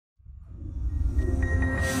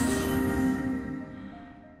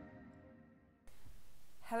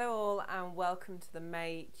welcome to the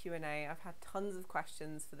May Q&A. I've had tons of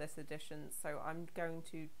questions for this edition, so I'm going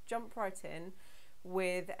to jump right in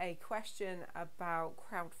with a question about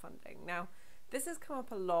crowdfunding. Now, this has come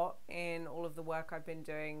up a lot in all of the work I've been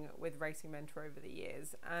doing with Racing Mentor over the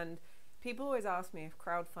years, and people always ask me if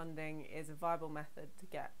crowdfunding is a viable method to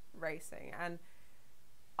get racing, and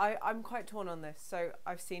I'm quite torn on this. So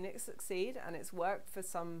I've seen it succeed and it's worked for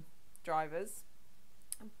some drivers,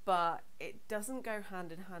 but it doesn't go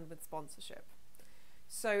hand in hand with sponsorship.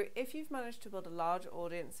 So if you've managed to build a large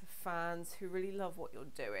audience of fans who really love what you're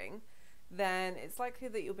doing, then it's likely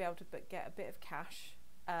that you'll be able to get a bit of cash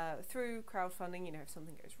through crowdfunding, you know, if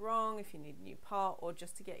something goes wrong, if you need a new part, or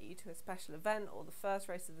just to get you to a special event or the first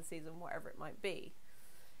race of the season, whatever it might be.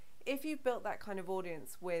 If you've built that kind of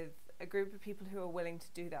audience with a group of people who are willing to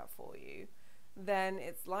do that for you, then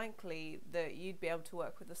it's likely that you'd be able to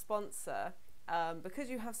work with a sponsor because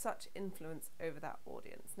you have such influence over that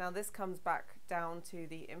audience. Now, this comes back down to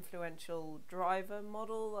the influential driver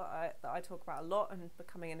model that I talk about a lot, and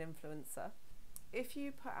becoming an influencer. If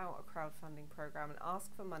you put out a crowdfunding program and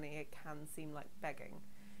ask for money, it can seem like begging.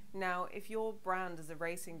 Now, if your brand as a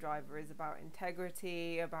racing driver is about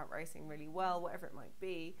integrity, about racing really well, whatever it might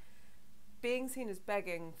be, being seen as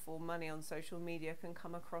begging for money on social media can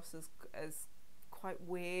come across as quite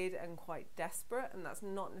weird and quite desperate, and that's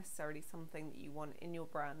not necessarily something that you want in your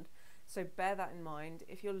brand. So bear that in mind.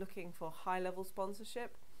 If you're looking for high-level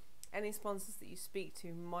sponsorship, any sponsors that you speak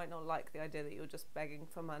to might not like the idea that you're just begging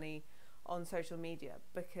for money on social media,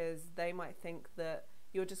 because they might think that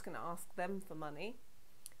you're just going to ask them for money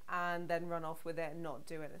and then run off with it and not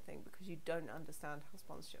do anything because you don't understand how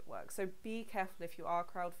sponsorship works. So be careful if you are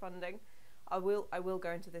crowdfunding. I will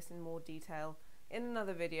go into this in more detail in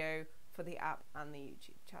another video for the app and the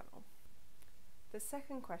YouTube channel. The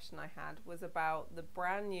second question I had was about the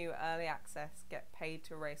brand new early access Get Paid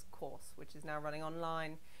to Race course, which is now running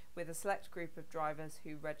online with a select group of drivers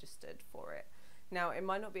who registered for it. Now, it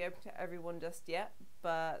might not be open to everyone just yet,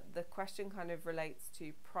 but the question kind of relates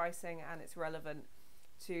to pricing, and it's relevant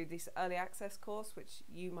to this early access course, which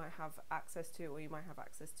you might have access to, or you might have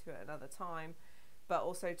access to at another time, but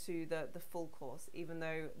also to the full course, even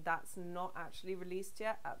though that's not actually released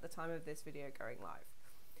yet at the time of this video going live.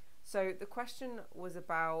 So the question was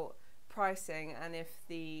about pricing, and if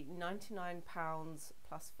the £99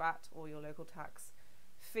 plus VAT or your local tax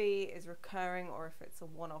fee is recurring, or if it's a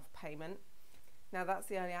one-off payment. Now, that's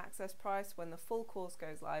the early access price. When the full course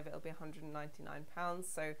goes live, it'll be £199.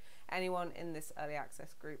 So anyone in this early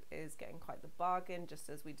access group is getting quite the bargain, just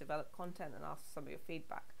as we develop content and ask for some of your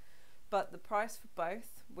feedback. But the price for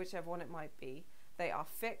both, whichever one it might be, they are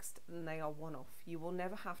fixed and they are one-off. You will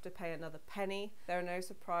never have to pay another penny. There are no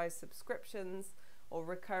surprise subscriptions or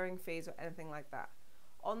recurring fees or anything like that.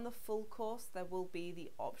 On the full course, there will be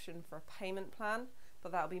the option for a payment plan,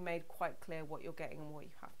 but that'll be made quite clear what you're getting and what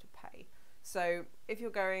you have to pay. So if you're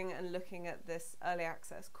going and looking at this early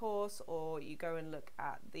access course, or you go and look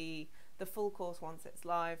at the full course once it's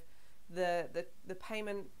live, the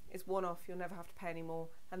payment is one-off. You'll never have to pay any more,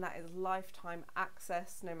 and that is lifetime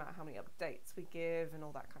access, no matter how many updates we give and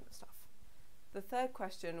all that kind of stuff. The third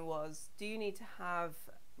question was, do you need to have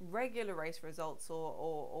regular race results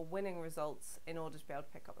or winning results in order to be able to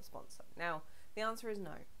pick up a sponsor? Now, the answer is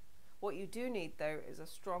no. What you do need, though, is a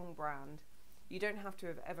strong brand. You don't have to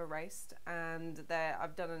have ever raced, and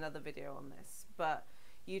I've done another video on this, but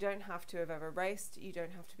you don't have to have ever raced, you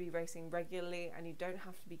don't have to be racing regularly, and you don't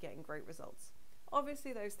have to be getting great results.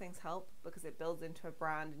 Obviously, those things help because it builds into a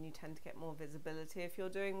brand and you tend to get more visibility if you're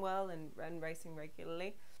doing well and racing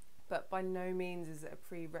regularly, but by no means is it a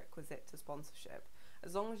prerequisite to sponsorship.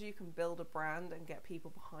 As long as you can build a brand and get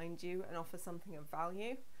people behind you and offer something of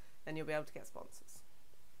value, then you'll be able to get sponsors.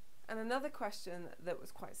 And another question that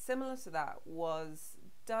was quite similar to that was,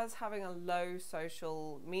 does having a low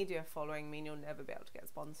social media following mean you'll never be able to get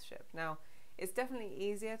sponsorship? Now, it's definitely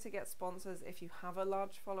easier to get sponsors if you have a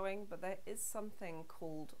large following, but there is something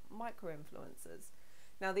called micro-influencers.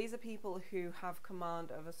 Now, these are people who have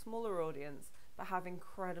command of a smaller audience but have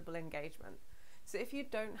incredible engagement. So if you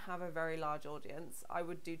don't have a very large audience, I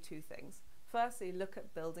would do two things. Firstly, look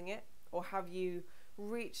at building it, or have you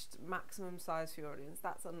reached maximum size for your audience?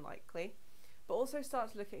 That's unlikely. But also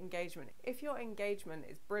start to look at engagement. If your engagement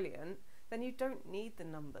is brilliant, then you don't need the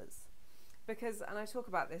numbers. Because, and I talk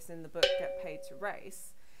about this in the book Get Paid to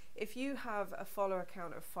Race, if you have a follower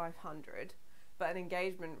count of 500 but an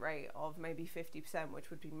engagement rate of maybe 50%, which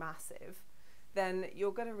would be massive, then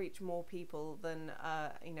you're going to reach more people than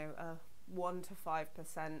a 1 to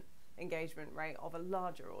 5% engagement rate of a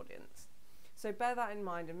larger audience. So bear that in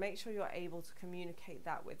mind and make sure you're able to communicate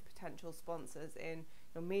that with potential sponsors in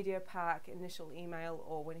your media pack, initial email,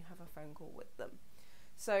 or when you have a phone call with them.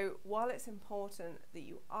 So while it's important that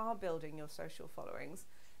you are building your social followings,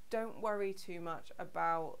 don't worry too much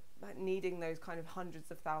about needing those kind of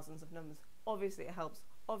hundreds of thousands of numbers. Obviously it helps.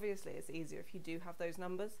 Obviously it's easier if you do have those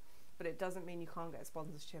numbers, but it doesn't mean you can't get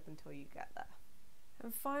sponsorship until you get there.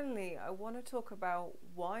 And finally, I want to talk about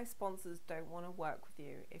why sponsors don't want to work with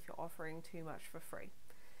you if you're offering too much for free.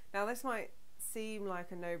 Now, this might seem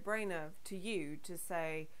like a no-brainer to you to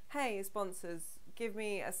say, hey, sponsors, give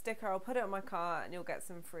me a sticker, I'll put it on my car and you'll get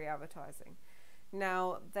some free advertising.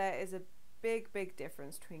 Now, there is a big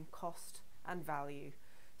difference between cost and value.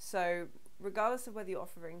 So regardless of whether you're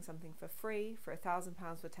offering something for free, for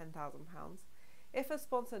 £1,000, for £10,000, if a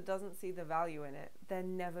sponsor doesn't see the value in it, they're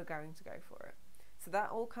never going to go for it. So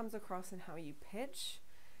that all comes across in how you pitch,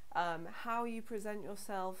 how you present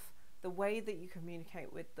yourself, the way that you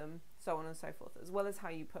communicate with them, so on and so forth, as well as how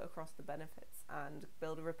you put across the benefits and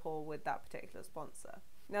build a rapport with that particular sponsor.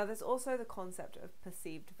 Now, there's also the concept of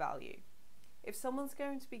perceived value. If someone's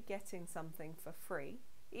going to be getting something for free,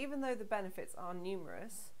 even though the benefits are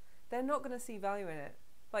numerous, they're not going to see value in it.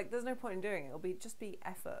 Like, there's no point in doing it. It'll just be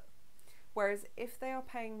effort. Whereas if they are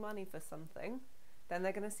paying money for something, then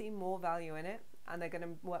they're going to see more value in it and they're going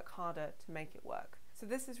to work harder to make it work. So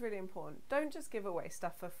this is really important. Don't just give away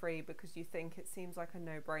stuff for free because you think it seems like a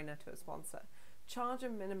no-brainer to a sponsor. Charge a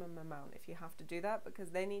minimum amount if you have to do that,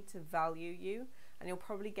 because they need to value you and you'll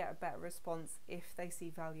probably get a better response if they see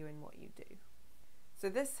value in what you do. So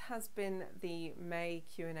this has been the May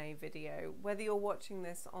Q&A video. Whether you're watching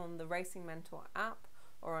this on the Racing Mentor app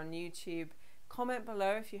or on YouTube, comment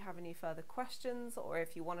below if you have any further questions or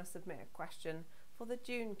if you want to submit a question for the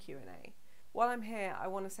June Q&A. While I'm here, I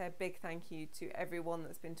want to say a big thank you to everyone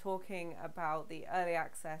that's been talking about the early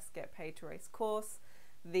access Get Paid to Race course.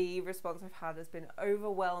 The response I've had has been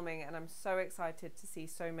overwhelming and I'm so excited to see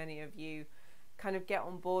so many of you kind of get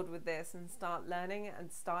on board with this and start learning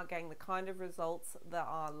and start getting the kind of results that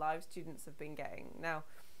our live students have been getting. Now,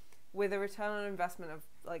 with a return on investment of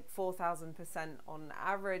like 4,000% on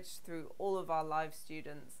average through all of our live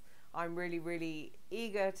students, I'm really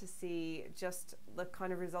eager to see just the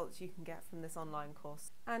kind of results you can get from this online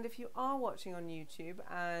course. And if you are watching on YouTube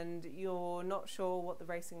and you're not sure what the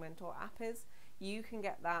Racing Mentor app is, you can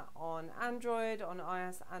get that on Android, on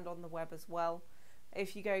iOS and on the web as well.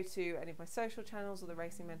 If you go to any of my social channels or the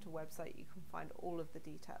Racing Mentor website, you can find all of the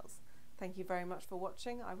details. Thank you very much for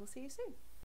watching. I will see you soon.